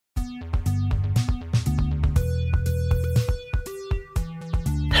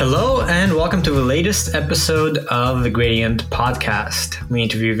Hello, and welcome to the latest episode of the Gradient Podcast. We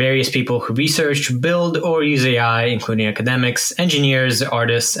interview various people who research, build, or use AI, including academics, engineers,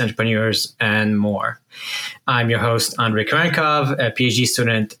 artists, entrepreneurs, and more. I'm your host, Andrei Karankov, a PhD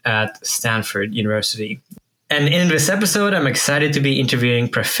student at Stanford University. And in this episode, I'm excited to be interviewing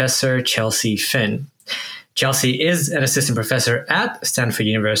Professor Chelsea Finn. Chelsea is an assistant professor at Stanford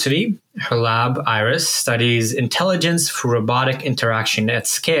University. Her lab, IRIS, studies intelligence for robotic interaction at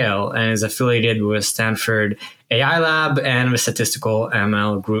scale and is affiliated with Stanford AI Lab and the Statistical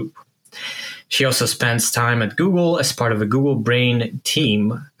ML Group. She also spends time at Google as part of the Google Brain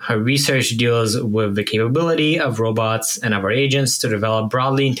team. Her research deals with the capability of robots and of our agents to develop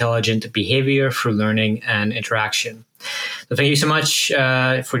broadly intelligent behavior through learning and interaction. So thank you so much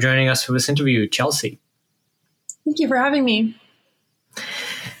for joining us for this interview, Chelsea. Thank you for having me.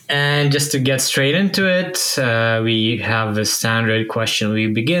 And just to get straight into it, we have the standard question we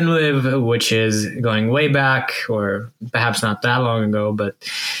begin with, which is going way back, or perhaps not that long ago, but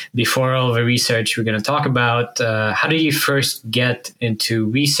before all the research we're going to talk about, how did you first get into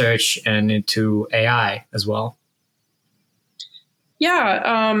research and into AI as well? Yeah,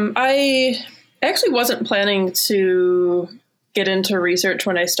 I actually wasn't planning to get into research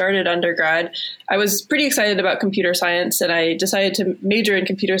when I started undergrad. I was pretty excited about computer science, and I decided to major in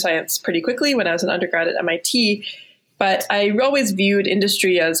computer science pretty quickly when I was an undergrad at MIT. But I always viewed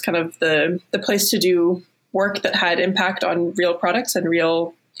industry as kind of the place to do work that had impact on real products and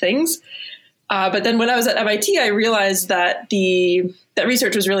real things. But then when I was at MIT, I realized that that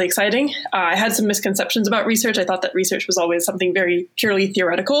research was really exciting. I had some misconceptions about research. I thought that research was always something very purely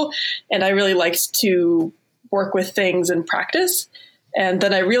theoretical, and I really liked to work with things in practice. And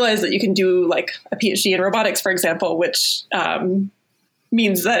then I realized that you can do like a PhD in robotics, for example, which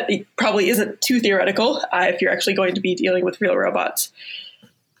means that it probably isn't too theoretical if you're actually going to be dealing with real robots.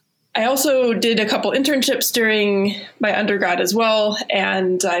 I also did a couple internships during my undergrad as well,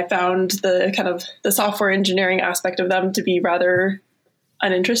 and I found the software engineering aspect of them to be rather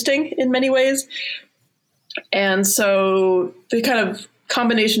uninteresting in many ways. And so the kind of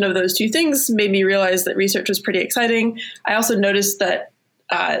combination of those two things made me realize that research was pretty exciting. I also noticed that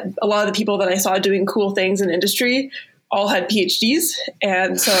a lot of the people that I saw doing cool things in industry all had PhDs.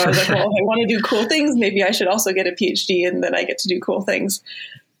 And so I was like, well, if I want to do cool things, maybe I should also get a PhD, and then I get to do cool things.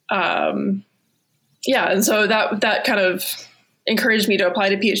 And so that kind of encouraged me to apply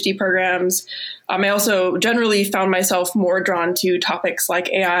to PhD programs. I also generally found myself more drawn to topics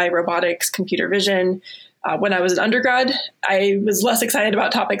like AI, robotics, computer vision. When I was an undergrad, I was less excited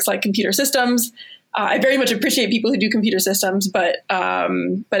about topics like computer systems. I very much appreciate people who do computer systems, but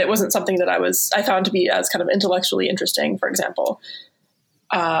it wasn't something that I found to be as kind of intellectually interesting, for example.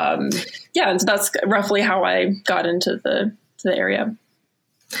 And so that's roughly how I got into the area.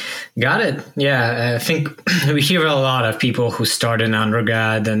 Got it. Yeah, I think we hear a lot of people who start in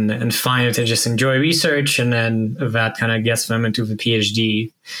undergrad and find that they just enjoy research, and then that kind of gets them into the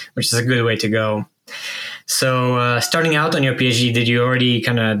PhD, which is a good way to go. So starting out on your PhD, did you already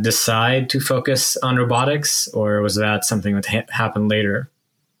kind of decide to focus on robotics, or was that something that happened later?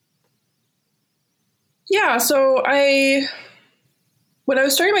 Yeah, so when I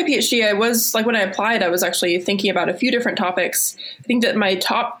was starting my PhD, I was like, when I applied, I was actually thinking about a few different topics. I think that my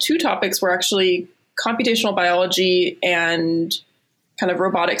top two topics were actually computational biology and kind of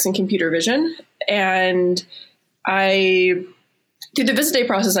robotics and computer vision. And through the visit day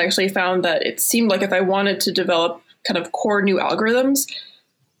process, I actually found that it seemed like if I wanted to develop kind of core new algorithms,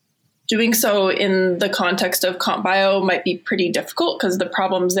 doing so in the context of comp bio might be pretty difficult because the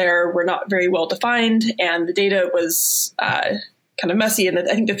problems there were not very well defined and the data was kind of messy. And I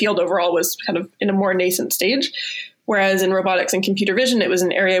think the field overall was kind of in a more nascent stage. Whereas in robotics and computer vision, it was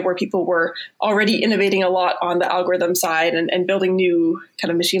an area where people were already innovating a lot on the algorithm side and building new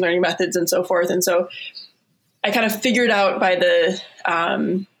kind of machine learning methods and so forth. And so I kind of figured out by the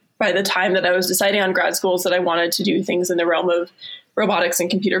time that I was deciding on grad schools that I wanted to do things in the realm of robotics and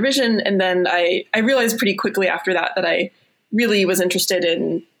computer vision. And then I realized pretty quickly after that I really was interested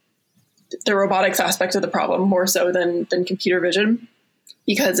in the robotics aspect of the problem more so than computer vision,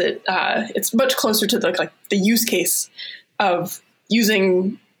 because it's much closer to the use case of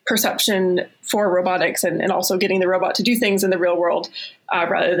using perception for robotics and also getting the robot to do things in the real world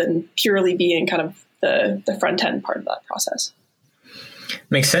rather than purely being kind of the front end part of that process.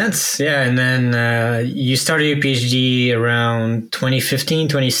 Makes sense. Yeah. And then you started your PhD around 2015,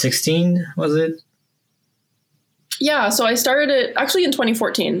 2016, was it? Yeah. So I started it actually in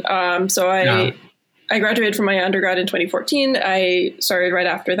 2014. I graduated from my undergrad in 2014. I started right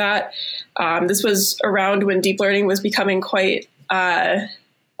after that. This was around when deep learning was becoming quite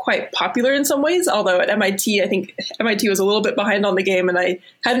quite popular in some ways. Although at MIT, I think MIT was a little bit behind on the game, and I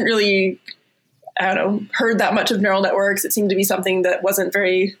hadn't really, heard that much of neural networks. It seemed to be something that wasn't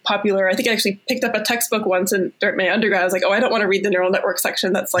very popular. I think I actually picked up a textbook once during my undergrad. I was like, oh, I don't want to read the neural network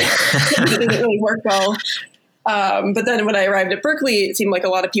section. That's like, it didn't really work well. But then when I arrived at Berkeley, it seemed like a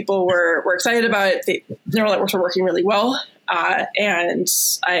lot of people were excited about it. Neural networks were working really well. And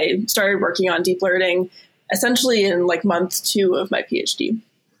I started working on deep learning essentially in like month 2 of my PhD.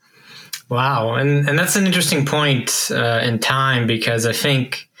 Wow. And that's an interesting point in time, because I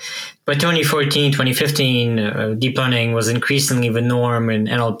think by 2014, 2015, deep learning was increasingly the norm in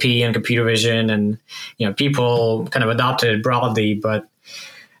NLP and computer vision, and people kind of adopted it broadly. But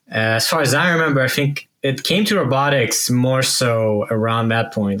as far as I remember, I think it came to robotics more so around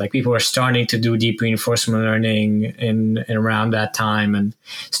that point. Like people were starting to do deep reinforcement learning in around that time, and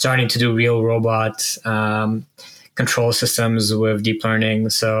starting to do real robot control systems with deep learning.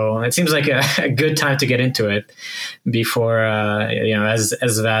 So it seems like a good time to get into it before, as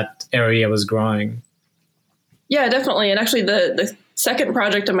that area was growing. Yeah, definitely. And actually the second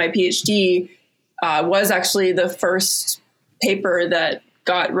project of my PhD was actually the first paper that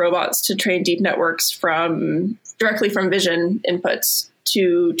got robots to train deep networks directly from vision inputs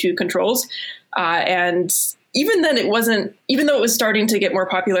to controls. And even then even though it was starting to get more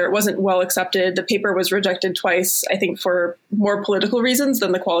popular, it wasn't well accepted. The paper was rejected twice, I think for more political reasons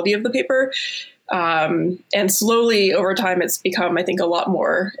than the quality of the paper. And slowly over time, it's become, I think, a lot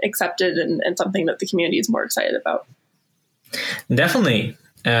more accepted and something that the community is more excited about. Definitely.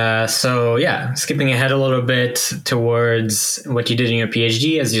 Skipping ahead a little bit towards what you did in your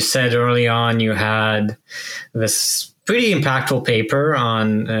PhD, as you said early on, you had this pretty impactful paper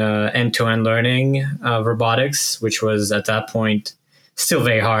on end-to-end learning of robotics, which was at that point still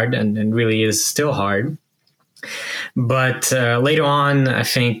very hard and really is still hard. But later on, I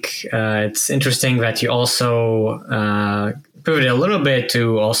think it's interesting that you also pivoted a little bit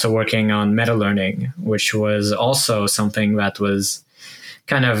to also working on meta-learning, which was also something that was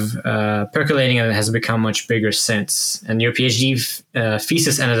kind of percolating and has become much bigger since. And your PhD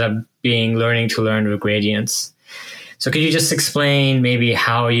thesis ended up being learning to learn with gradients. So could you just explain maybe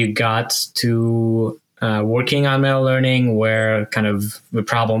how you got to working on meta-learning, where kind of the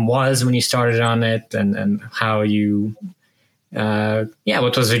problem was when you started on it, and how you,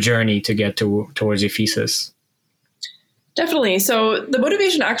 what was the journey to get towards your thesis? Definitely. So the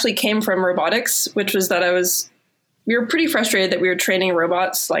motivation actually came from robotics, which was that we were pretty frustrated that we were training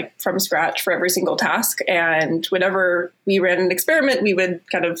robots like from scratch for every single task. And whenever we ran an experiment, we would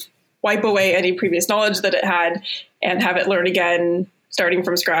kind of wipe away any previous knowledge that it had and have it learn again, starting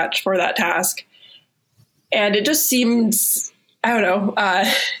from scratch for that task. And it just seemed, kind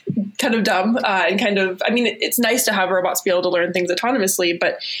of dumb and it's nice to have robots be able to learn things autonomously,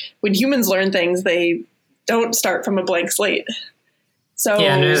 but when humans learn things, they don't start from a blank slate. So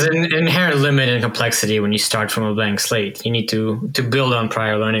yeah, there's an inherent limit in complexity when you start from a blank slate. You need to build on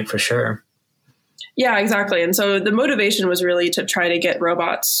prior learning for sure. Yeah, exactly. And so the motivation was really to try to get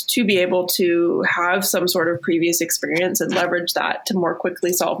robots to be able to have some sort of previous experience and leverage that to more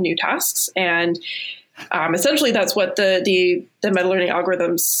quickly solve new tasks. And essentially, that's what the meta-learning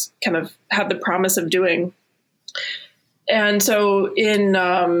algorithms kind of had the promise of doing. And so in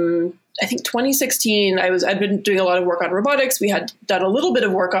I think 2016, I'd been doing a lot of work on robotics. We had done a little bit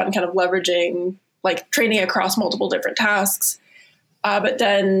of work on kind of leveraging like training across multiple different tasks. But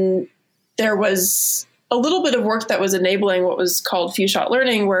then there was a little bit of work that was enabling what was called few-shot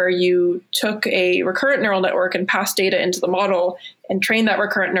learning, where you took a recurrent neural network and passed data into the model and trained that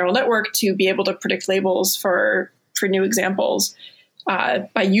recurrent neural network to be able to predict labels for new examples by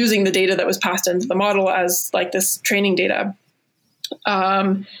using the data that was passed into the model as like this training data.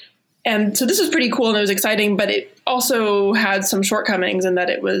 And so this was pretty cool and it was exciting, but it also had some shortcomings in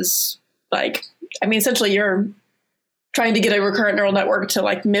that it was essentially you're trying to get a recurrent neural network to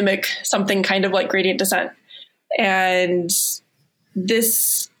like mimic something kind of like gradient descent. And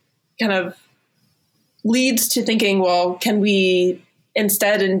this kind of leads to thinking, well, can we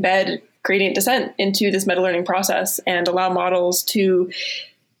instead embed gradient descent into this meta-learning process and allow models to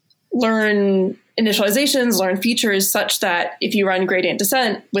learn initializations, learn features such that if you run gradient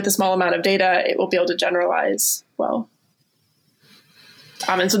descent with a small amount of data, it will be able to generalize well.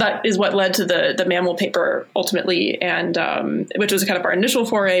 And so that is what led to the MAML paper ultimately, and which was kind of our initial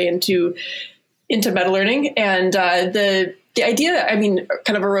foray into meta-learning. And the idea,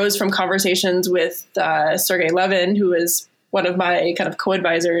 kind of arose from conversations with Sergey Levin, who was one of my kind of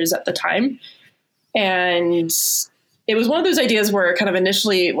co-advisors at the time. And it was one of those ideas where kind of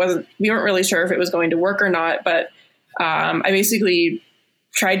initially we weren't really sure if it was going to work or not, but I basically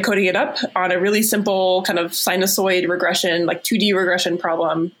tried coding it up on a really simple kind of sinusoid regression, like 2D regression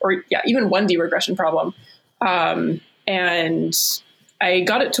problem, or even 1D regression problem. And I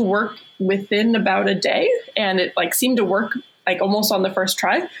got it to work within about a day, and it like seemed to work like almost on the first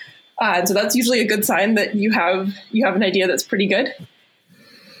try. And so that's usually a good sign that you have an idea that's pretty good.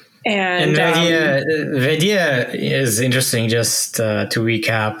 And the idea is interesting. Just to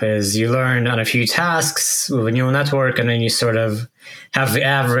recap, is you learn on a few tasks with a neural network, and then you sort of have the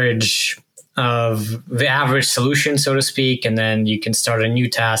average solution, so to speak, and then you can start a new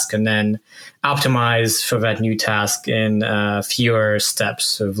task and then optimize for that new task in fewer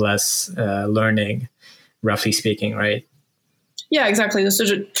steps with less learning, roughly speaking, right? Yeah, exactly. So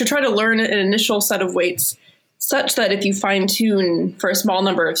to try to learn an initial set of weights such that if you fine tune for a small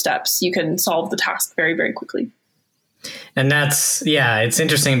number of steps, you can solve the task very, very quickly. And it's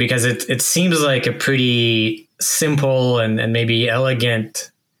interesting because it seems like a pretty simple and maybe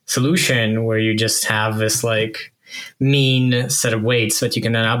elegant solution where you just have this like mean set of weights that you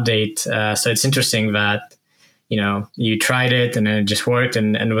can then update. So it's interesting that, you tried it and it just worked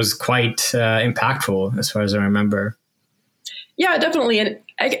and it was quite impactful as far as I remember. Yeah, definitely. And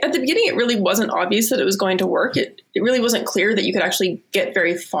at the beginning, it really wasn't obvious that it was going to work. It really wasn't clear that you could actually get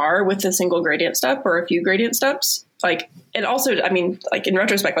very far with a single gradient step or a few gradient steps. And also, I mean, like in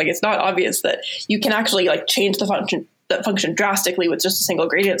retrospect, like it's not obvious that you can actually like change the function drastically with just a single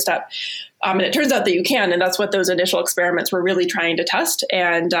gradient step. And it turns out that you can, and that's what those initial experiments were really trying to test.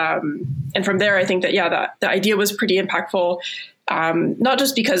 And from there, I think that the idea was pretty impactful, not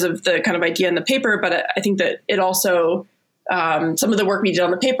just because of the kind of idea in the paper, but I think that it also some of the work we did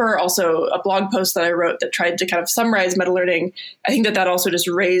on the paper, also a blog post that I wrote that tried to kind of summarize meta-learning. I think that also just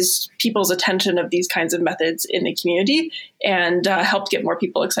raised people's attention of these kinds of methods in the community and helped get more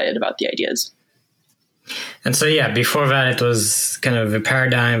people excited about the ideas. And so, before that, it was kind of a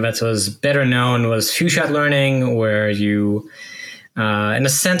paradigm that was better known was few-shot learning, where you, in a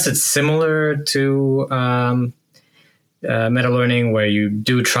sense, it's similar to meta-learning, where you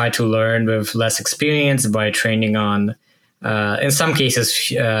do try to learn with less experience by training on in some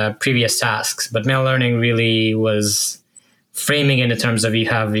cases, previous tasks. But meta-learning really was framing it in terms of you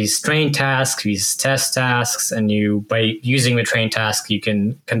have these trained tasks, these test tasks, and by using the trained task, you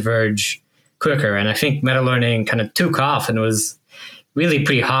can converge quicker. And I think meta-learning kind of took off and was really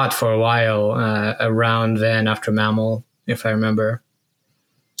pretty hot for a while around then after MAML, if I remember.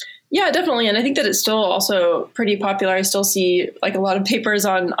 Yeah, definitely. And I think that it's still also pretty popular. I still see like a lot of papers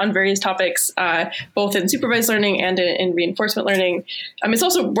on various topics, both in supervised learning and in reinforcement learning. It's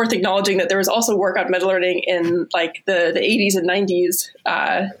also worth acknowledging that there was also work on meta-learning in like the 80s and 90s.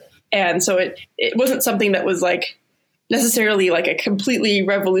 And so it wasn't something that was like necessarily like a completely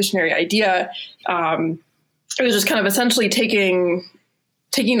revolutionary idea. It was just kind of essentially taking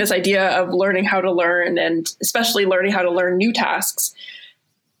this idea of learning how to learn, and especially learning how to learn new tasks,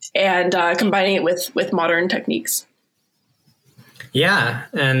 and combining it with modern techniques. Yeah,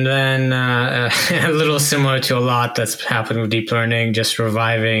 and then a little similar to a lot that's happened with deep learning, just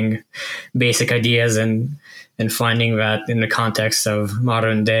reviving basic ideas and finding that in the context of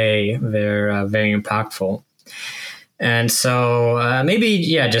modern day, they're very impactful. And so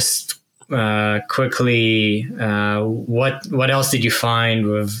just quickly, what else did you find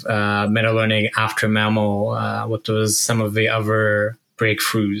with meta-learning after MAML? What was some of the other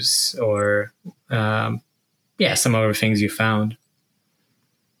breakthroughs or some other things you found?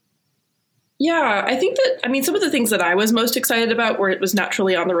 Yeah, I think that, some of the things that I was most excited about were it was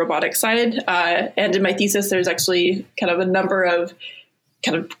naturally on the robotics side. And in my thesis, there's actually kind of a number of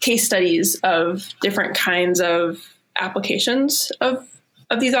kind of case studies of different kinds of applications of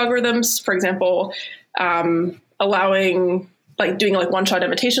these algorithms. For example, allowing doing one-shot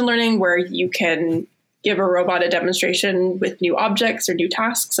imitation learning, where you can give a robot a demonstration with new objects or new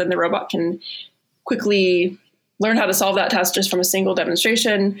tasks, and the robot can quickly learn how to solve that task just from a single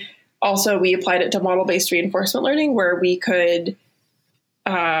demonstration. Also, we applied it to model-based reinforcement learning, where we could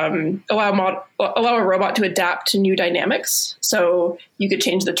allow a robot to adapt to new dynamics. So you could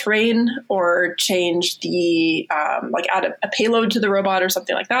change the terrain or change the add a payload to the robot or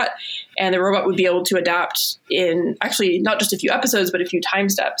something like that, and the robot would be able to adapt in actually not just a few episodes but a few time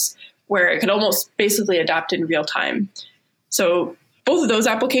steps, where it could almost basically adapt in real time. So both of those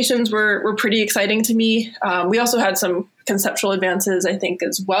applications were pretty exciting to me. We also had some conceptual advances, I think,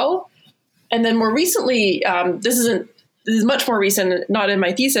 as well. And then more recently, this is much more recent, not in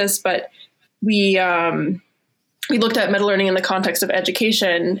my thesis, but we looked at meta-learning in the context of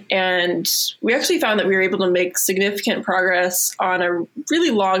education, and we actually found that we were able to make significant progress on a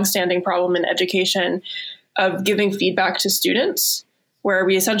really long-standing problem in education of giving feedback to students. where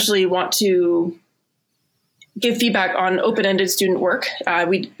we essentially want to give feedback on open-ended student work.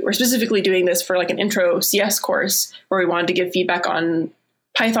 We're specifically doing this for like an intro CS course where we wanted to give feedback on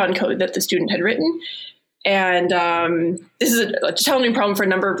Python code that the student had written. And this is a challenging problem for a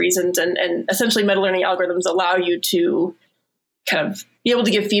number of reasons. And essentially meta-learning algorithms allow you to kind of be able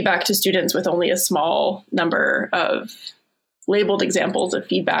to give feedback to students with only a small number of labeled examples of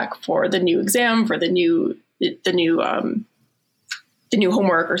feedback for the new exam, for the new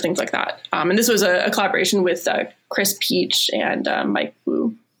homework or things like that. And this was a collaboration with Chris Peach and Mike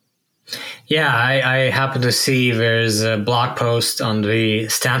Wu. Yeah, I happen to see there's a blog post on the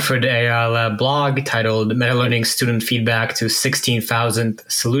Stanford AI Lab blog titled Meta-Learning Student Feedback to 16,000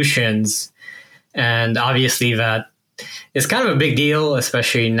 Solutions. And obviously that is kind of a big deal,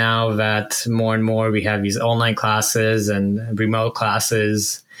 especially now that more and more we have these online classes and remote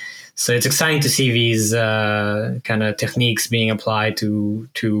classes. So it's exciting to see these kind of techniques being applied to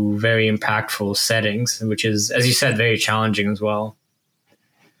very impactful settings, which is, as you said, very challenging as well.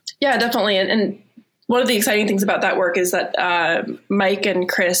 Yeah, definitely. And one of the exciting things about that work is that Mike and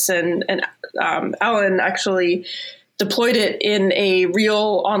Chris and Alan actually deployed it in a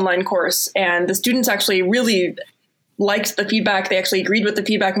real online course. And the students actually really liked the feedback. They actually agreed with the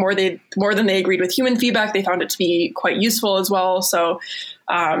feedback more than they agreed with human feedback. They found it to be quite useful as well. So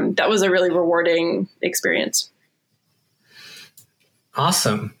that was a really rewarding experience.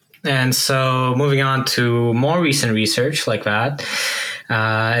 Awesome. And so moving on to more recent research like that,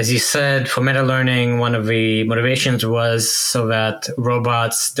 as you said, for meta-learning, one of the motivations was so that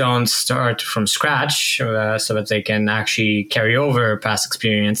robots don't start from scratch, so that they can actually carry over past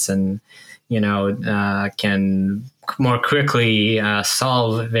experience and, can more quickly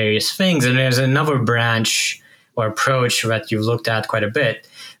solve various things. And there's another branch or approach that you've looked at quite a bit,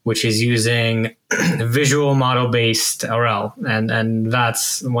 which is using visual model-based RL. And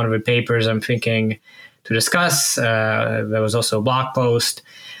that's one of the papers I'm thinking to discuss. There was also a blog post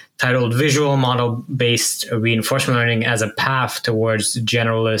titled Visual Model-Based Reinforcement Learning as a Path Towards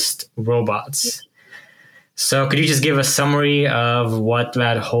Generalist Robots. So could you just give a summary of what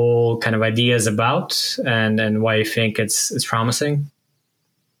that whole kind of idea is about and why you think it's promising?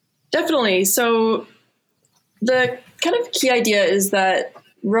 Definitely. So the kind of key idea is that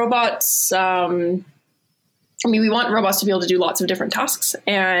robots, we want robots to be able to do lots of different tasks.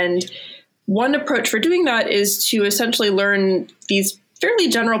 And one approach for doing that is to essentially learn these fairly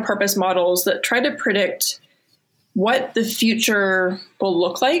general purpose models that try to predict what the future will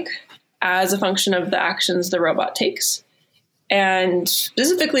look like as a function of the actions the robot takes. And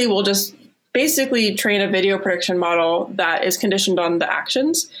specifically, we'll just basically train a video prediction model that is conditioned on the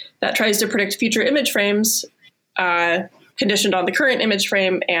actions, that tries to predict future image frames, conditioned on the current image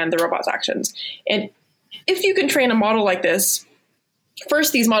frame and the robot's actions. And if you can train a model like this,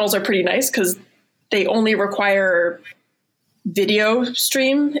 first, these models are pretty nice because they only require video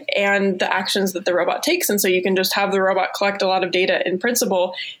stream and the actions that the robot takes. And so you can just have the robot collect a lot of data in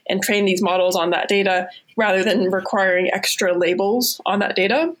principle and train these models on that data rather than requiring extra labels on that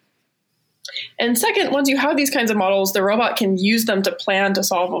data. And second, once you have these kinds of models, the robot can use them to plan to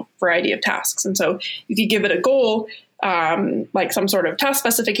solve a variety of tasks. And so you could give it a goal, like some sort of task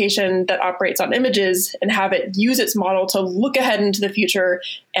specification that operates on images, and have it use its model to look ahead into the future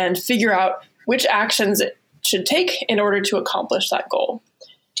and figure out which actions it should take in order to accomplish that goal.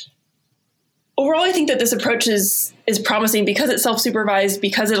 Overall, I think that this approach is promising because it's self-supervised,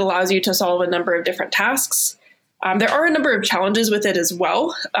 because it allows you to solve a number of different tasks. There are a number of challenges with it as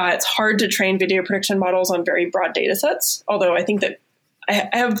well. It's hard to train video prediction models on very broad data sets, although I think that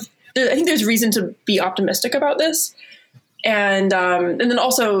I think there's reason to be optimistic about this. And then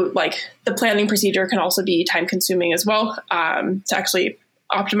also, like, the planning procedure can also be time consuming as well, to actually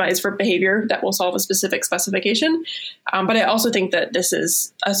optimize for behavior that will solve a specific specification. But I also think that this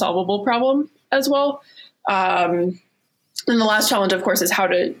is a solvable problem as well. And the last challenge, of course, is how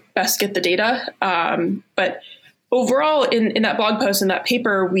to best get the data. But overall, in that blog post, in that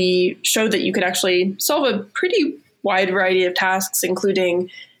paper, we showed that you could actually solve a pretty wide variety of tasks,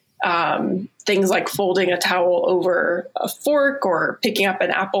 including things like folding a towel over a fork, or picking up an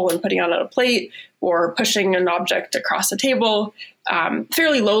apple and putting it on a plate, or pushing an object across a table.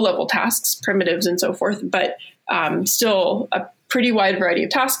 Fairly low-level tasks, primitives and so forth, but still a pretty wide variety of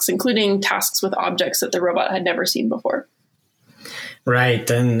tasks, including tasks with objects that the robot had never seen before. Right.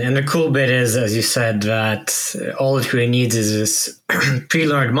 And the cool bit is, as you said, that all it really needs is this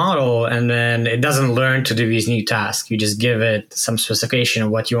pre-learned model, and then it doesn't learn to do these new tasks. You just give it some specification of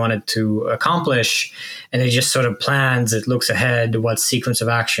what you want it to accomplish, and it just sort of plans, it looks ahead, what sequence of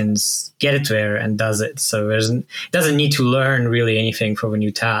actions get it there and does it. So it doesn't need to learn really anything for a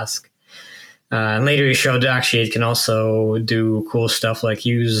new task. And later you showed actually it can also do cool stuff like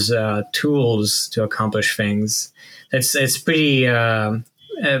use tools to accomplish things. It's pretty a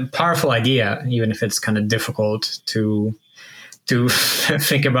powerful idea, even if it's kind of difficult to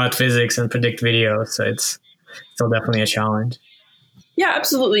think about physics and predict video. So it's still definitely a challenge. Yeah,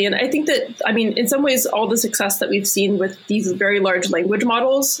 absolutely. And I think that, I mean, in some ways, all the success that we've seen with these very large language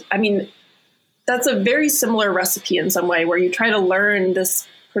models, I mean, that's a very similar recipe in some way, where you try to learn this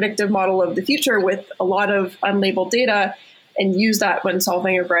predictive model of the future with a lot of unlabeled data and use that when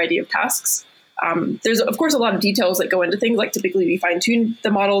solving a variety of tasks. There's, of course, a lot of details that go into things, like typically we fine-tune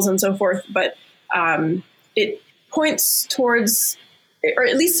the models and so forth, but it points towards, or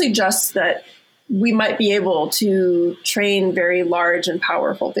at least suggests, that we might be able to train very large and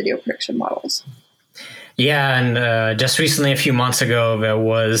powerful video prediction models. Yeah, and just recently, a few months ago, there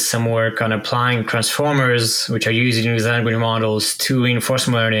was some work on applying transformers, which are used in these language models, to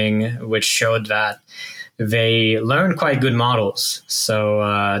reinforcement learning, which showed that they learn quite good models.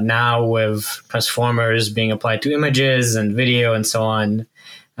 So now with transformers being applied to images and video and so on,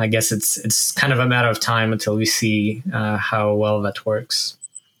 I guess it's kind of a matter of time until we see how well that works.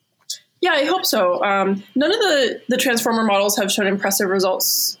 Yeah, I hope so. None of the transformer models have shown impressive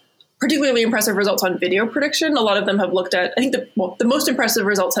results, particularly impressive results on video prediction. A lot of them have looked at, I think the most impressive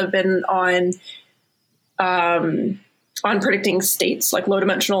results have been on predicting states, like low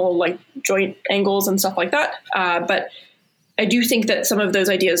dimensional, like joint angles and stuff like that. But I do think that some of those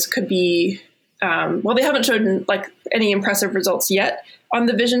ideas could be, well, they haven't shown like any impressive results yet on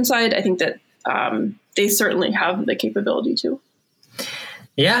the vision side. I think that they certainly have the capability to.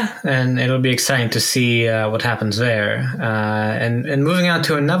 Yeah, and it'll be exciting to see what happens there. And moving on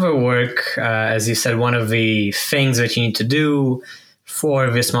to another work, as you said, one of the things that you need to do for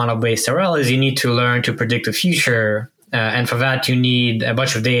this model-based RL is you need to learn to predict the future. And for that, you need a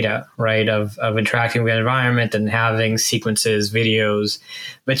bunch of data, right, of interacting with the environment and having sequences, videos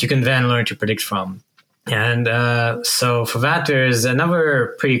that you can then learn to predict from. And so for that, there's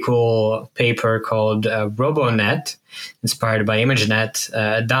another pretty cool paper called RoboNet, inspired by ImageNet,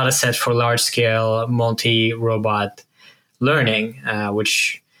 a data set for large-scale multi-robot learning,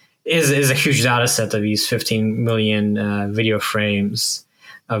 which is a huge data set of these 15 million video frames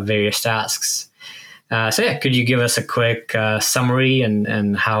of various tasks. So yeah, could you give us a quick summary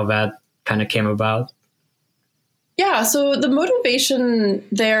and how that kind of came about? Yeah, so the motivation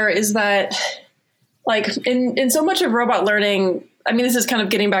there is that, like, in so much of robot learning, I mean, this is kind of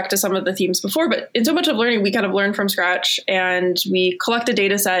getting back to some of the themes before, but in so much of learning, we kind of learn from scratch, and we collect a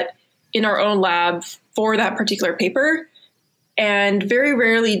data set in our own lab for that particular paper. And very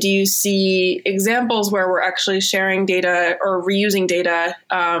rarely do you see examples where we're actually sharing data or reusing data.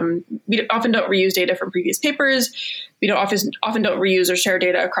 We often don't reuse data from previous papers. We don't often don't reuse or share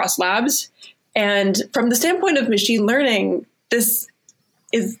data across labs. And from the standpoint of machine learning, this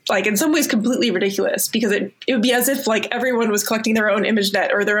is, like, in some ways completely ridiculous, because it would be as if like everyone was collecting their own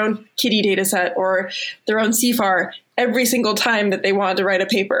ImageNet or their own Kitty data set or their own CIFAR every single time that they wanted to write a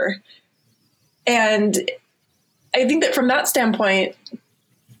paper. And I think that from that standpoint,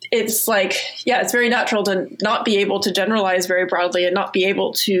 it's like, yeah, it's very natural to not be able to generalize very broadly and not be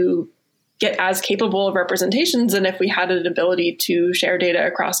able to get as capable of representations than if we had an ability to share data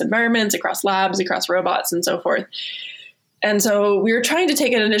across environments, across labs, across robots, and so forth. And so we were trying to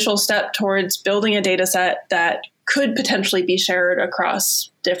take an initial step towards building a data set that could potentially be shared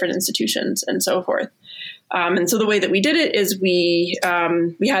across different institutions and so forth. And so the way that we did it is we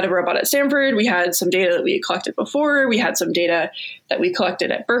had a robot at Stanford. We had some data that we had collected before. We had some data that we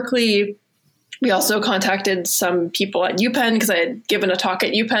collected at Berkeley. We also contacted some people at UPenn, because I had given a talk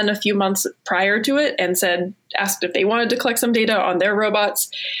at UPenn a few months prior to it, and asked if they wanted to collect some data on their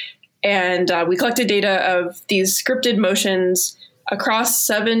robots. And we collected data of these scripted motions across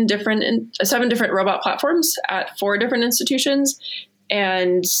seven different robot platforms at 4 different institutions,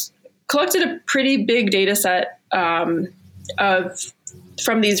 and collected a pretty big data set from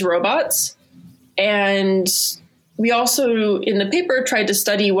these robots. And we also, in the paper, tried to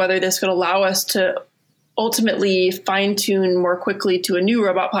study whether this could allow us to ultimately fine-tune more quickly to a new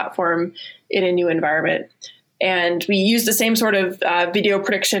robot platform in a new environment. And we used the same sort of video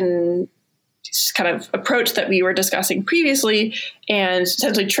prediction kind of approach that we were discussing previously, and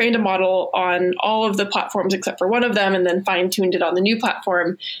essentially trained a model on all of the platforms except for one of them, and then fine-tuned it on the new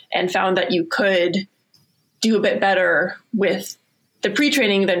platform, and found that you could do a bit better with the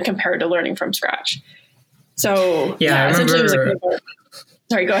pre-training than compared to learning from scratch. So essentially it was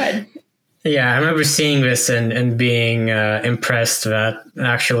sorry, go ahead. Yeah, I remember seeing this and being impressed that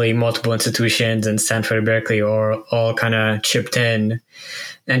actually multiple institutions and Stanford, Berkeley are all kind of chipped in.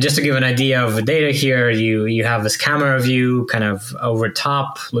 And just to give an idea of the data here, you have this camera view kind of over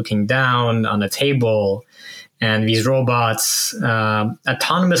top looking down on a table, and these robots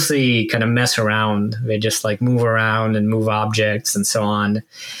autonomously kind of mess around. They just like move around and move objects and so on.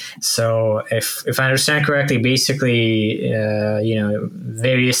 So if I understand correctly, basically,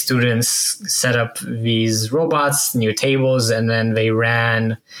 various students set up these robots near tables, and then they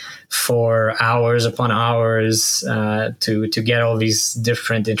ran for hours upon hours to get all these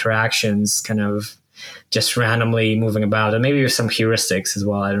different interactions kind of just randomly moving about, and maybe with some heuristics as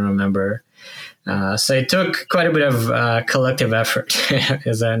well. I don't remember. So it took quite a bit of collective effort,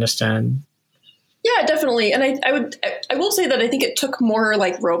 as I understand. Yeah, definitely. And I will say that I think it took more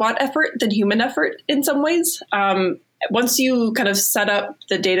like robot effort than human effort in some ways. Once you kind of set up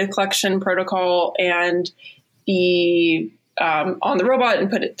the data collection protocol and be on the robot and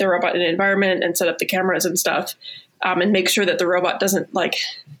put the robot in an environment and set up the cameras and stuff, and make sure that the robot doesn't like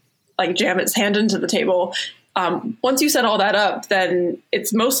jam its hand into the table. Once you set all that up, then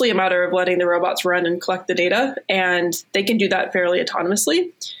it's mostly a matter of letting the robots run and collect the data, and they can do that fairly autonomously.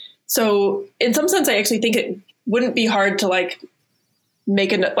 So in some sense, I actually think it wouldn't be hard to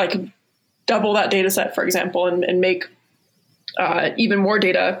make double that data set, for example, and make even more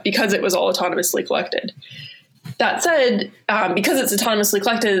data because it was all autonomously collected. That said, because it's autonomously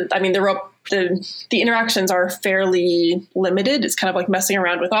collected, I mean, the interactions are fairly limited. It's kind of like messing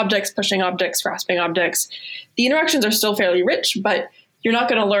around with objects, pushing objects, grasping objects. The interactions are still fairly rich, but you're not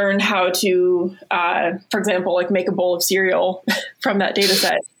going to learn how to, for example, like make a bowl of cereal from that data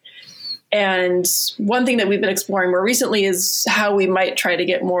set. And one thing that we've been exploring more recently is how we might try to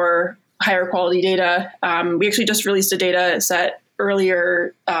get more higher quality data. We actually just released a data set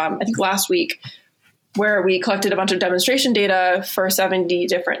earlier, I think last week, where we collected a bunch of demonstration data for 70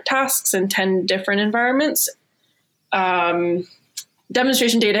 different tasks in 10 different environments.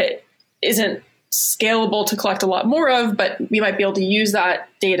 Demonstration data isn't scalable to collect a lot more of, but we might be able to use that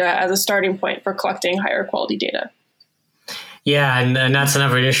data as a starting point for collecting higher quality data. Yeah, and that's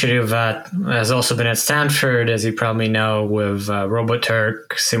another initiative that has also been at Stanford, as you probably know, with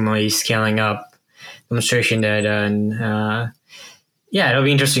RoboTurk, similarly scaling up demonstration data. And it'll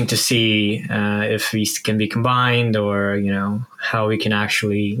be interesting to see if these can be combined, or how we can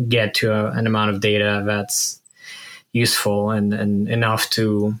actually get to an amount of data that's useful and enough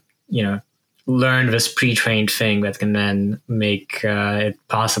to learn this pre-trained thing that can then make it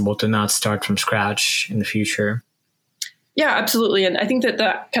possible to not start from scratch in the future. Yeah, absolutely. And I think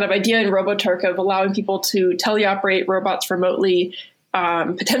that kind of idea in RoboTurk of allowing people to teleoperate robots remotely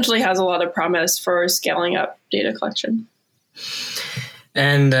potentially has a lot of promise for scaling up data collection.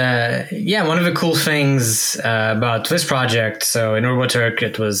 And one of the cool things about this project, so in RoboTurk,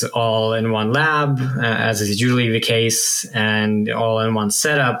 it was all in one lab, as is usually the case, and all in one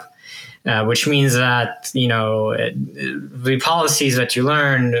setup. Which means that, the policies that you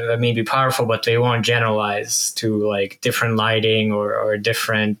learn may be powerful, but they won't generalize to like different lighting or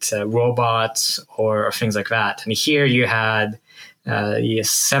different robots or things like that. And here you had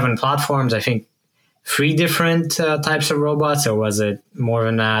 7 platforms, I think 3 different types of robots, or was it more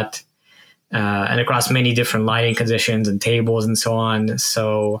than that? And across many different lighting conditions and tables and so on.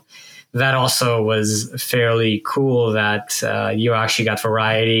 So that also was fairly cool that you actually got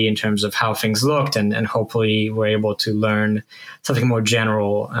variety in terms of how things looked, and hopefully were able to learn something more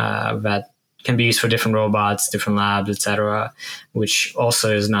general that can be used for different robots, different labs, etc., which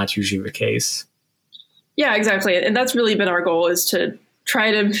also is not usually the case. Yeah, exactly. And that's really been our goal, is to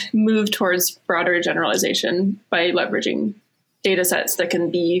try to move towards broader generalization by leveraging data sets that can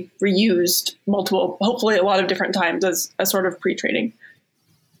be reused hopefully a lot of different times as a sort of pre-training.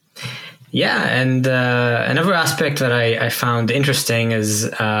 Yeah, and another aspect that I found interesting is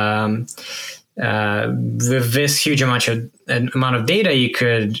with this huge amount of data, you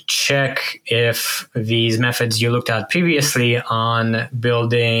could check if these methods you looked at previously on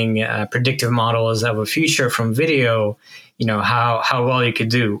building predictive models of a future from video, how well you could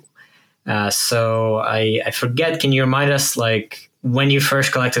do. So I forget, can you remind us, like, when you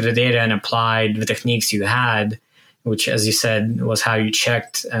first collected the data and applied the techniques you had, which, as you said, was how you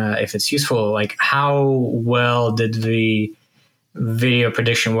checked if it's useful, like how well did the video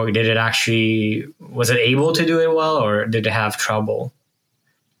prediction work? Was it able to do it well, or did it have trouble?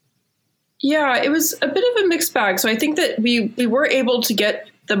 Yeah, it was a bit of a mixed bag. So I think that we were able to get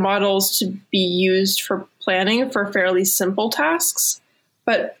the models to be used for planning for fairly simple tasks.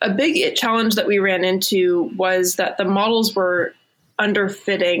 But a big challenge that we ran into was that the models were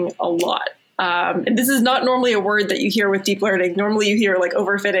underfitting a lot. And this is not normally a word that you hear with deep learning. Normally you hear like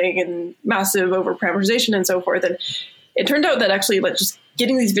overfitting and massive overparameterization and so forth. And it turned out that actually like just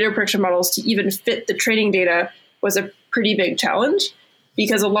getting these video prediction models to even fit the training data was a pretty big challenge,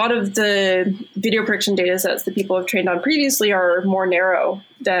 because a lot of the video prediction data sets that people have trained on previously are more narrow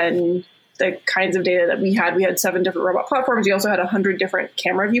than the kinds of data that we had. We had 7 different robot platforms. We also had 100 different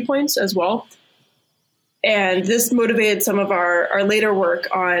camera viewpoints as well. And this motivated some of our later work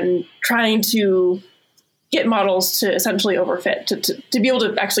on trying to get models to essentially overfit, to be able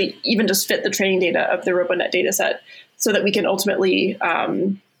to actually even just fit the training data of the RoboNet data set, so that we can ultimately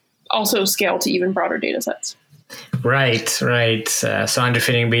also scale to even broader data sets. Right. So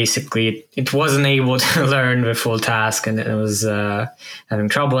underfitting, basically, it wasn't able to learn the full task, and it was having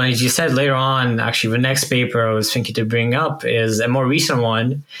trouble. And as you said later on, actually, the next paper I was thinking to bring up is a more recent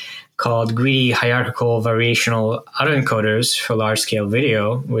one called Greedy Hierarchical Variational Autoencoders for Large-Scale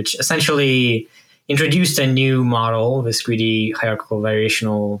Video, which essentially introduced a new model, this Greedy Hierarchical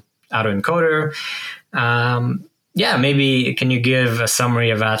Variational Autoencoder. Maybe can you give a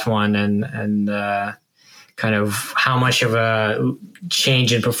summary of that one and kind of how much of a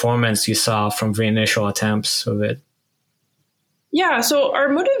change in performance you saw from the initial attempts of it? Yeah, so our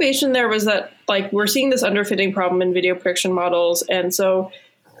motivation there was that like we're seeing this underfitting problem in video prediction models, and so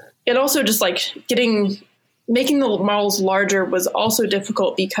it also just like making the models larger was also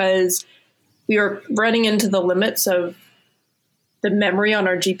difficult because we were running into the limits of the memory on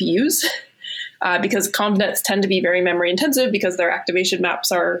our GPUs, because ConvNets tend to be very memory intensive because their activation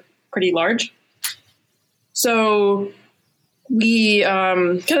maps are pretty large. So we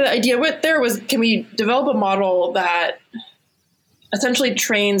kind of the idea there was, can we develop a model that essentially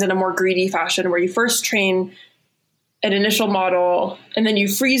trains in a more greedy fashion, where you first train an initial model and then you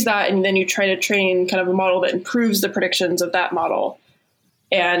freeze that, and then you try to train kind of a model that improves the predictions of that model,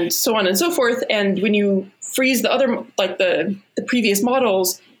 and so on and so forth. And when you freeze the other, like the previous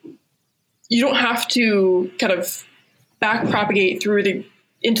models, you don't have to kind of back propagate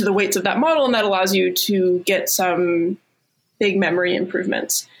into the weights of that model, and that allows you to get some big memory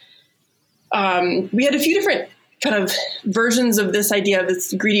improvements. We had a few different kind of versions of this idea of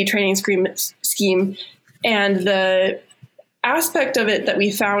this greedy training scheme, and the aspect of it that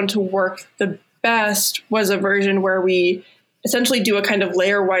we found to work the best was a version where we essentially do a kind of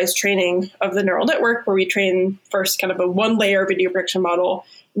layer-wise training of the neural network, where we train first kind of a 1-layer video prediction model,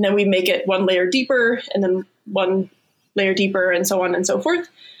 and then we make it 1 layer deeper, and then 1 layer deeper, and so on and so forth.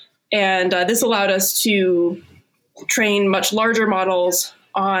 And this allowed us to train much larger models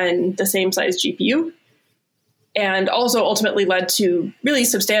on the same size GPU, and also ultimately led to really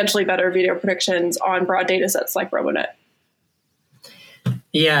substantially better video predictions on broad data sets like RoboNet.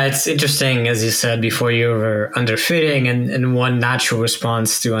 Yeah, it's interesting, as you said before, you were underfitting, and one natural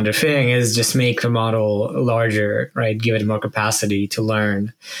response to underfitting is just make the model larger, right? Give it more capacity to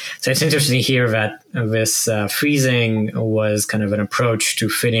learn. So it's interesting to hear that this freezing was kind of an approach to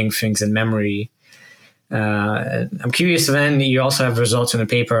fitting things in memory. I'm curious, then you also have results in the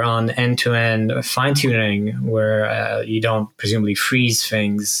paper on end-to-end fine-tuning, where you don't presumably freeze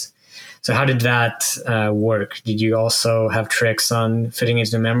things. So how did that work? Did you also have tricks on fitting into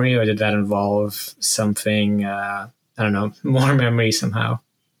the memory, or did that involve something, more memory somehow?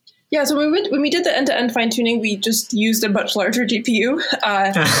 Yeah, so when we did the end-to-end fine-tuning, we just used a much larger GPU.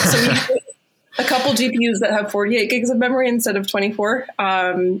 So we had a couple GPUs that have 48 gigs of memory instead of 24.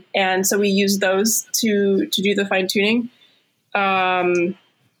 And so we used those to do the fine-tuning.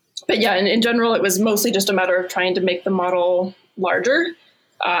 But yeah, in general, it was mostly just a matter of trying to make the model larger.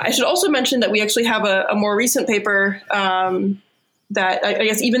 I should also mention that we actually have a more recent paper that I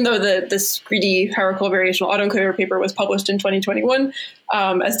guess, even though this greedy hierarchical variational autoencoder paper was published in 2021,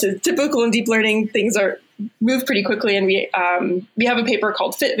 as to typical in deep learning, things move pretty quickly. And we have a paper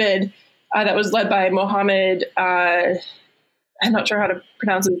called FitVid that was led by Mohammed, I'm not sure how to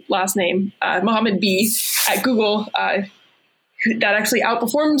pronounce his last name, Mohammed B at Google, that actually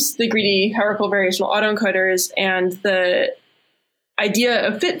outperforms the greedy hierarchical variational autoencoders. And the idea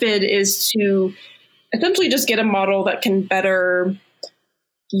of FitVid is to essentially just get a model that can better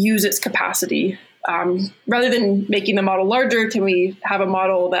use its capacity. Rather than making the model larger, can we have a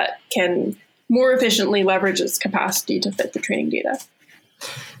model that can more efficiently leverage its capacity to fit the training data?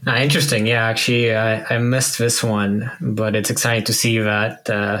 Interesting. Yeah, actually, I missed this one, but it's exciting to see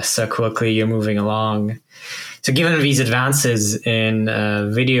that so quickly you're moving along. So given these advances in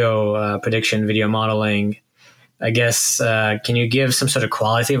video prediction, video modeling, I guess, can you give some sort of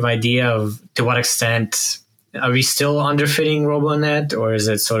qualitative idea of to what extent are we still underfitting RoboNet, or is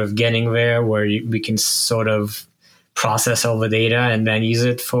it sort of getting there where we can sort of process all the data and then use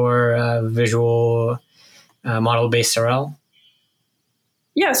it for visual model-based RL?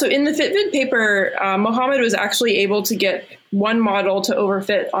 Yeah, so in the FitVid paper, Mohammed was actually able to get one model to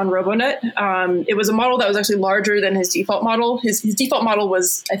overfit on RoboNet. It was a model that was actually larger than his default model. His default model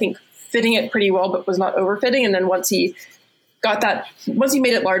was, I think, fitting it pretty well, but was not overfitting. And then once he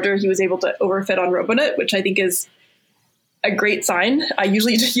made it larger, he was able to overfit on RoboNet, which I think is a great sign.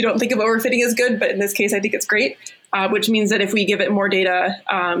 Usually you don't think of overfitting as good, but in this case, I think it's great, which means that if we give it more data,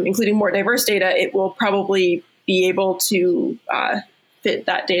 including more diverse data, it will probably be able to fit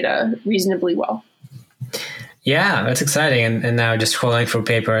that data reasonably well. Yeah, that's exciting. And now just scrolling through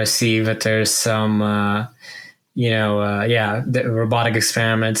paper, I see that there's some, the robotic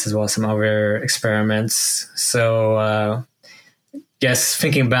experiments as well as some other experiments. So, yes,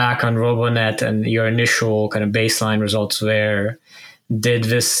 thinking back on RoboNet and your initial kind of baseline results there, did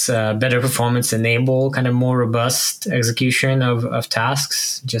this better performance enable kind of more robust execution of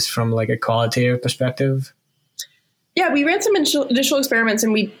tasks just from like a qualitative perspective? Yeah, we ran some initial experiments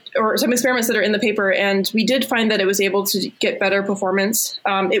or some experiments that are in the paper, and we did find that it was able to get better performance.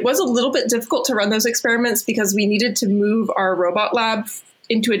 It was a little bit difficult to run those experiments because we needed to move our robot lab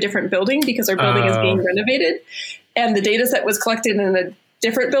into a different building because our building is being renovated, and the data set was collected in a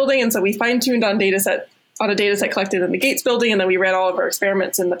different building. And so we fine-tuned on a data set collected in the Gates building, and then we ran all of our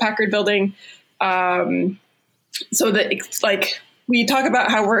experiments in the Packard building. So that it's like we talk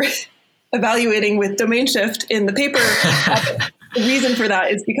about how we're evaluating with domain shift in the paper. The reason for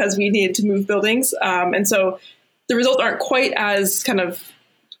that is because we needed to move buildings. And so the results aren't quite as kind of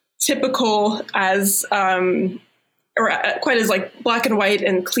typical as, or quite as like black and white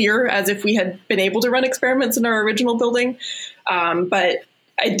and clear as if we had been able to run experiments in our original building. But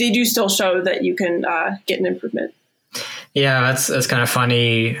they do still show that you can get an improvement. Yeah, that's kind of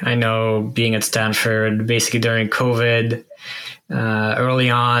funny. I know being at Stanford, basically during COVID, early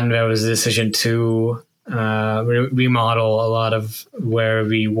on, there was a decision to remodel a lot of where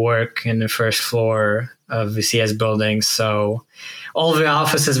we work in the first floor of the CS building. So all the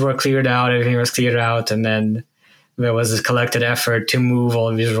offices were cleared out, everything was cleared out, and then there was this collected effort to move all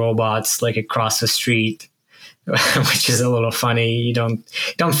of these robots like across the street, which is a little funny. You don't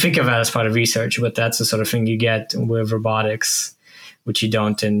think of that as part of research, but that's the sort of thing you get with robotics, which you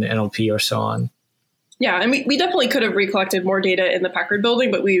don't in NLP or so on. Yeah, and we definitely could have recollected more data in the Packard building,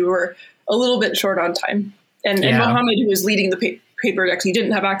 but we were a little bit short on time. And Mohammed, who was leading the paper, actually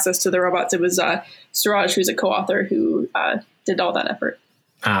didn't have access to the robots. It was Suraj, who's a co-author, who did all that effort.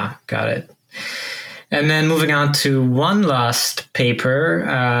 Got it. And then moving on to one last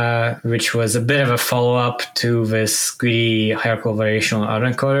paper, which was a bit of a follow-up to this greedy hierarchical variational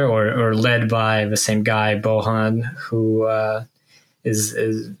autoencoder, or led by the same guy, Bohan, who is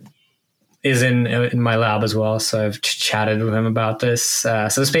in my lab as well. So I've chatted with him about this. So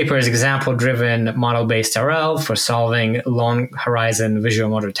this paper is example-driven model-based RL for solving long-horizon visual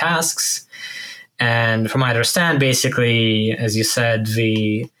motor tasks. And from what I understand, basically, as you said,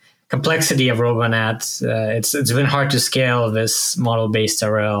 the complexity of RoboNet, it's been hard to scale this model-based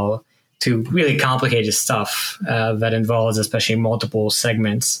RL to really complicated stuff that involves especially multiple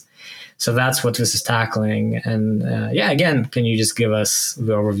segments. So that's what this is tackling. And again, can you just give us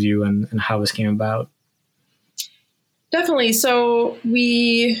the overview and how this came about? Definitely. So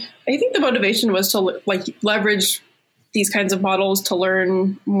I think the motivation was to leverage these kinds of models to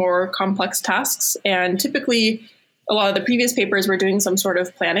learn more complex tasks. And typically, a lot of the previous papers were doing some sort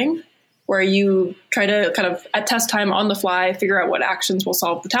of planning where you try to kind of at test time on the fly, figure out what actions will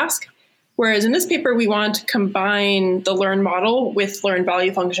solve the task. Whereas in this paper, we want to combine the learn model with learn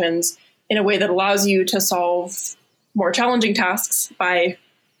value functions in a way that allows you to solve more challenging tasks by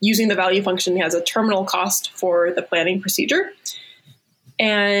using the value function as a terminal cost for the planning procedure.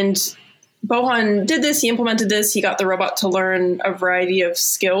 And Bohan did this, he implemented this, he got the robot to learn a variety of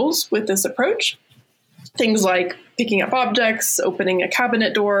skills with this approach. Things like picking up objects, opening a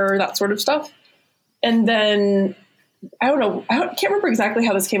cabinet door, that sort of stuff. And then, I can't remember exactly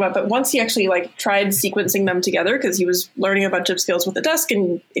how this came up, but once he actually tried sequencing them together, because he was learning a bunch of skills with the desk,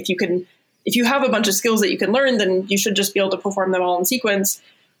 and if you have a bunch of skills that you can learn, then you should just be able to perform them all in sequence.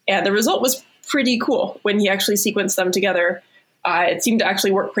 And the result was pretty cool when he actually sequenced them together. It seemed to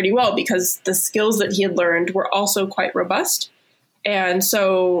actually work pretty well because the skills that he had learned were also quite robust. And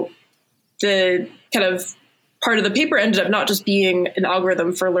so the kind of part of the paper ended up not just being an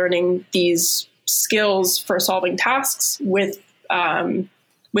algorithm for learning these skills for solving tasks with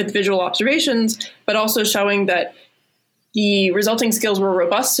visual observations, but also showing that the resulting skills were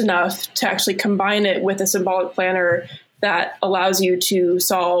robust enough to actually combine it with a symbolic planner that allows you to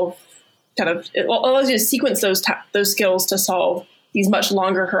solve it allows you to sequence those skills to solve these much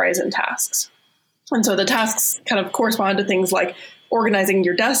longer horizon tasks. And so the tasks kind of correspond to things like organizing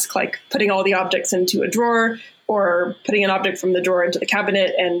your desk, like putting all the objects into a drawer, or putting an object from the drawer into the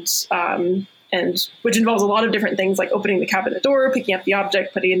cabinet, and which involves a lot of different things like opening the cabinet door, picking up the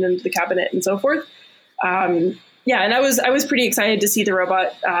object, putting it into the cabinet, and so forth. And I was pretty excited to see the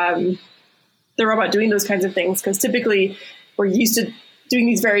robot doing those kinds of things, because typically we're used to doing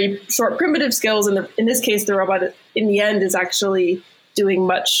these very short primitive skills, and in this case, the robot in the end is actually doing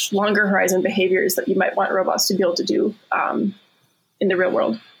much longer horizon behaviors that you might want robots to be able to do in the real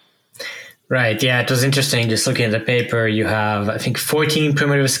world. Right. Yeah, it was interesting. Just looking at the paper, you have, I think, 14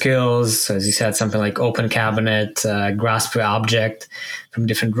 primitive skills. As you said, something like open cabinet, grasp an object from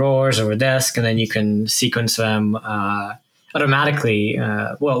different drawers or a desk, and then you can sequence them automatically.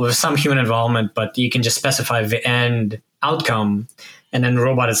 With some human involvement, but you can just specify the end outcome, and then the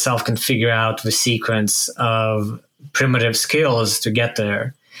robot itself can figure out the sequence of primitive skills to get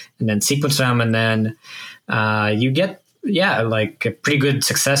there, and then sequence them, and then you get like a pretty good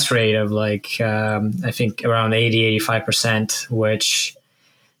success rate of I think around 80-85%, which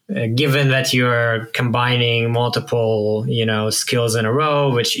given that you're combining multiple skills in a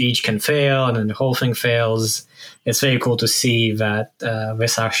row, which each can fail and then the whole thing fails, it's very cool to see that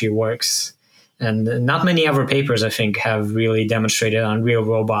this actually works. And not many other papers, I think, have really demonstrated on real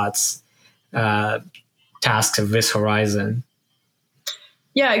robots tasks of this horizon.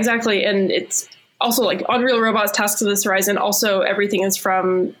 Yeah, exactly. And it's also like on real robots, tasks of this horizon, also everything is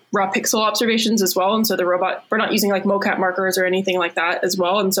from raw pixel observations as well. And so the robot, we're not using like mocap markers or anything like that as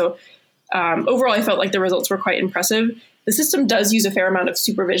well. And so overall, I felt like the results were quite impressive. The system does use a fair amount of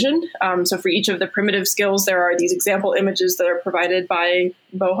supervision. So for each of the primitive skills, there are these example images that are provided by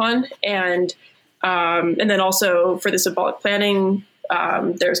Bohan. And then also for the symbolic planning,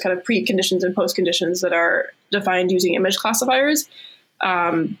 there's kind of preconditions and postconditions that are defined using image classifiers.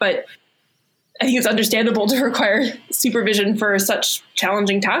 But I think it's understandable to require supervision for such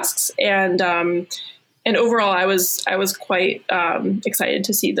challenging tasks. And overall, I was quite excited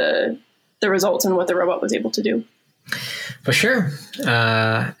to see the results and what the robot was able to do. For sure.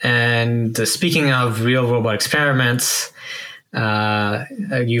 And speaking of real robot experiments,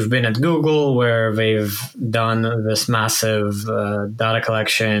 you've been at Google, where they've done this massive data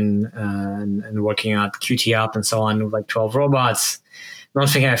collection and working on QT-Up and so on with like 12 robots. One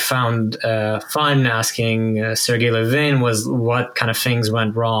thing I found fun asking Sergey Levin was what kind of things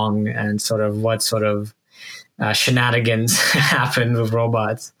went wrong and what sort of shenanigans happened with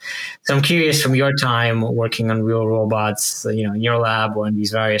robots. So I'm curious, from your time working on real robots, in your lab or in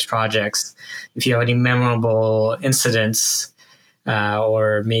these various projects, if you have any memorable incidents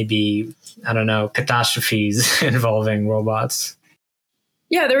or maybe, I don't know, catastrophes involving robots.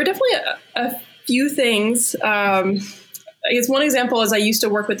 Yeah, there were definitely a few things. I guess one example is I used to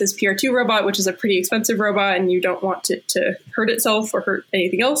work with this PR2 robot, which is a pretty expensive robot, and you don't want it to hurt itself or hurt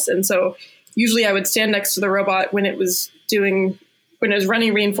anything else. And so usually I would stand next to the robot when it was running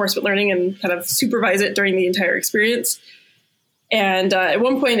reinforcement learning and kind of supervise it during the entire experience. And at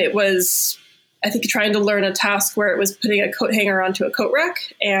one point it was, I think, trying to learn a task where it was putting a coat hanger onto a coat rack.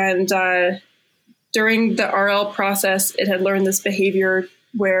 And during the RL process, it had learned this behavior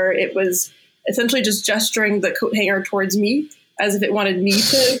where it was essentially just gesturing the coat hanger towards me as if it wanted me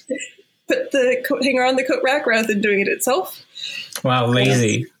to put the coat hanger on the coat rack rather than doing it itself. Wow,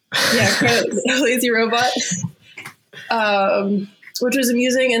 lazy. Yeah, kind of lazy robot, which was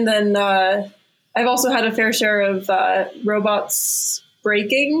amusing. And then I've also had a fair share of robots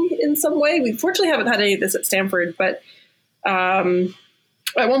breaking in some way. We fortunately haven't had any of this at Stanford, but at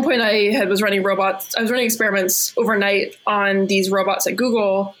one point I was running experiments overnight on these robots at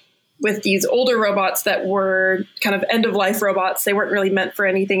Google with these older robots that were kind of end-of-life robots. They weren't really meant for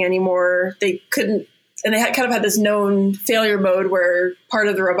anything anymore. They couldn't, and they had kind of had this known failure mode where part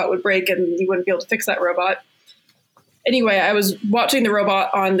of the robot would break and you wouldn't be able to fix that robot. Anyway, I was watching the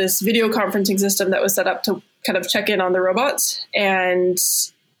robot on this video conferencing system that was set up to kind of check in on the robots. And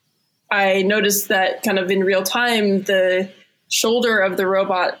I noticed that kind of in real time, the shoulder of the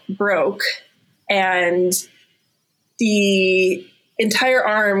robot broke and the entire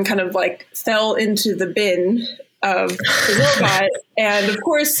arm kind of like fell into the bin of the robot. And of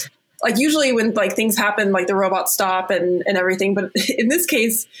course, like usually when like things happen, like the robots stop and everything. But in this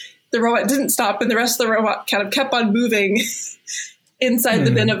case, the robot didn't stop and the rest of the robot kind of kept on moving inside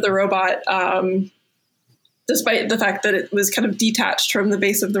the bin of the robot, despite the fact that it was kind of detached from the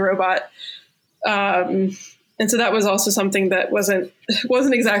base of the robot. And so that was also something that wasn't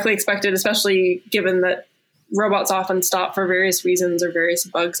exactly expected, especially given that robots often stop for various reasons or various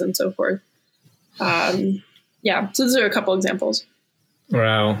bugs and so forth. So those are a couple examples.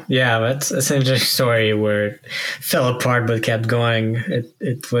 Wow. Yeah, that's an interesting story where it fell apart but kept going.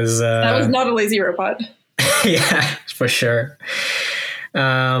 It was... that was not a lazy robot. Yeah, for sure.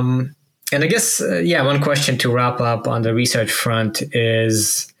 And I guess, one question to wrap up on the research front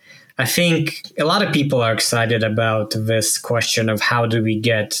is, I think a lot of people are excited about this question of how do we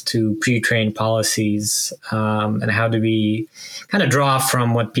get to pre-trained policies, and how do we kind of draw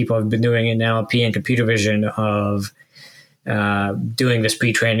from what people have been doing in NLP and computer vision of doing this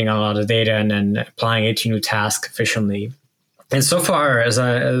pre-training on a lot of data and then applying it to new tasks efficiently. And so far, as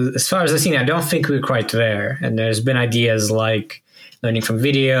far as I've seen, I don't think we're quite there. And there's been ideas like learning from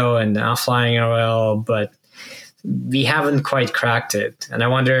video and offline RL, but we haven't quite cracked it. And I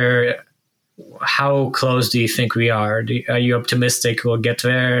wonder, how close do you think we are? Are you optimistic we'll get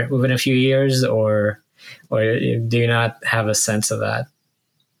there within a few years, or do you not have a sense of that?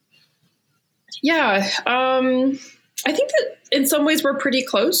 Yeah, I think that in some ways we're pretty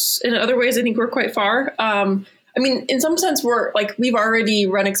close. In other ways, I think we're quite far. In some sense, we've already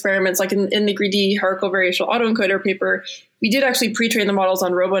run experiments, like in the greedy hierarchical variational autoencoder paper, we did actually pre-train the models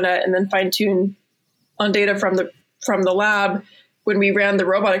on RoboNet and then fine-tune on data from the lab when we ran the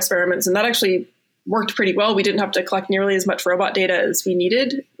robot experiments. And that actually worked pretty well. We didn't have to collect nearly as much robot data as we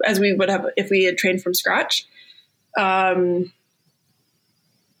needed, as we would have if we had trained from scratch.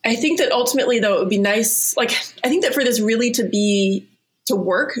 I think that ultimately, though, it would be nice. Like, I think that for this really to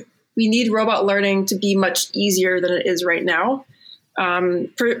work, we need robot learning to be much easier than it is right now.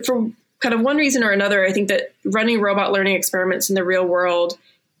 For kind of one reason or another, I think that running robot learning experiments in the real world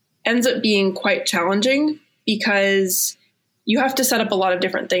ends up being quite challenging because you have to set up a lot of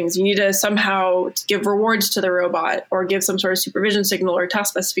different things. You need to somehow give rewards to the robot or give some sort of supervision signal or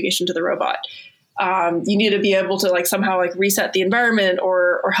task specification to the robot. You need to be able to somehow reset the environment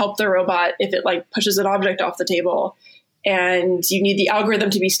or help the robot if it pushes an object off the table. And you need the algorithm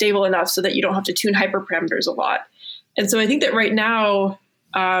to be stable enough so that you don't have to tune hyperparameters a lot. And so I think that right now,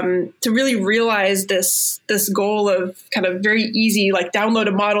 to really realize this goal of kind of very easy, download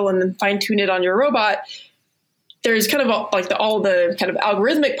a model and then fine tune it on your robot, there's kind of all the kind of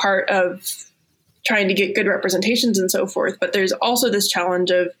algorithmic part of trying to get good representations and so forth. But there's also this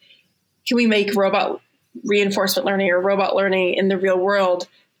challenge of, can we make robot reinforcement learning or robot learning in the real world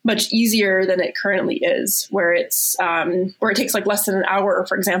much easier than it currently is, where it's where it takes less than an hour,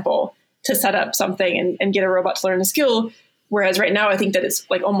 for example, to set up something and get a robot to learn a skill. Whereas right now, I think that it's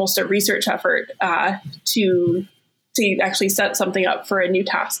almost a research effort to actually set something up for a new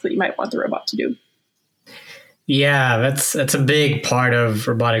task that you might want the robot to do. Yeah, that's a big part of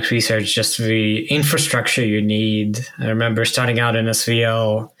robotics research, just the infrastructure you need. I remember starting out in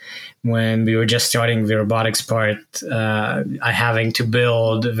SVL when we were just starting the robotics part, having to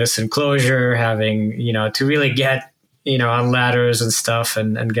build this enclosure, having, to really get, on ladders and stuff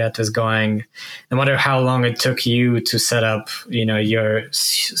and get this going. I wonder how long it took you to set up, your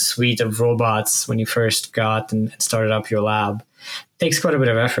suite of robots when you first got and started up your lab. It takes quite a bit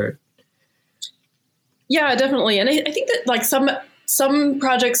of effort. Yeah, definitely. And I think that some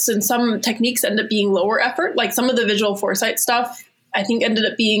projects and some techniques end up being lower effort. Some of the visual foresight stuff, I think, ended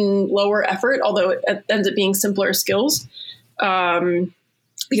up being lower effort, although it ends up being simpler skills,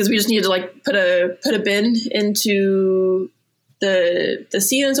 because we just needed to put a bin into the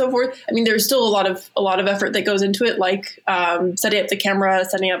scene and so forth. I mean, there's still a lot of effort that goes into it, setting up the camera,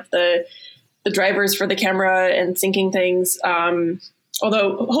 setting up the drivers for the camera, and syncing things.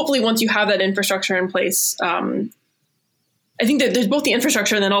 Although hopefully once you have that infrastructure in place, I think that there's both the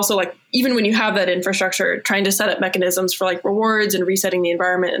infrastructure and then also even when you have that infrastructure, trying to set up mechanisms for rewards and resetting the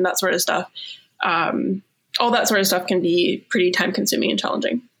environment and that sort of stuff. All that sort of stuff can be pretty time consuming and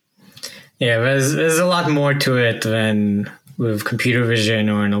challenging. Yeah, there's a lot more to it than with computer vision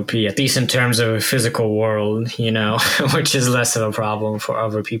or NLP, at least in terms of a physical world, which is less of a problem for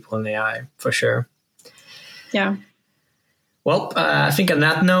other people in AI, for sure. Yeah. Well, I think on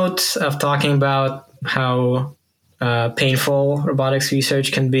that note of talking about how painful robotics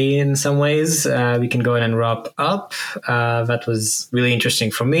research can be in some ways, we can go ahead and wrap up. That was really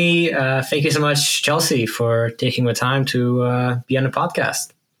interesting for me. Thank you so much, Chelsea, for taking the time to be on the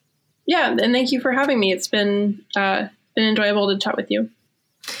podcast. Yeah, and thank you for having me. It's been enjoyable to chat with you.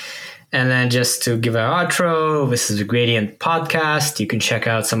 And then just to give our outro, this is the Gradient Podcast. You can check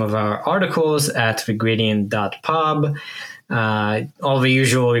out some of our articles at thegradient.pub. All the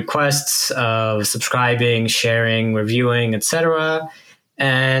usual requests of subscribing, sharing, reviewing, etc.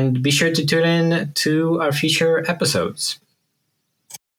 And be sure to tune in to our future episodes.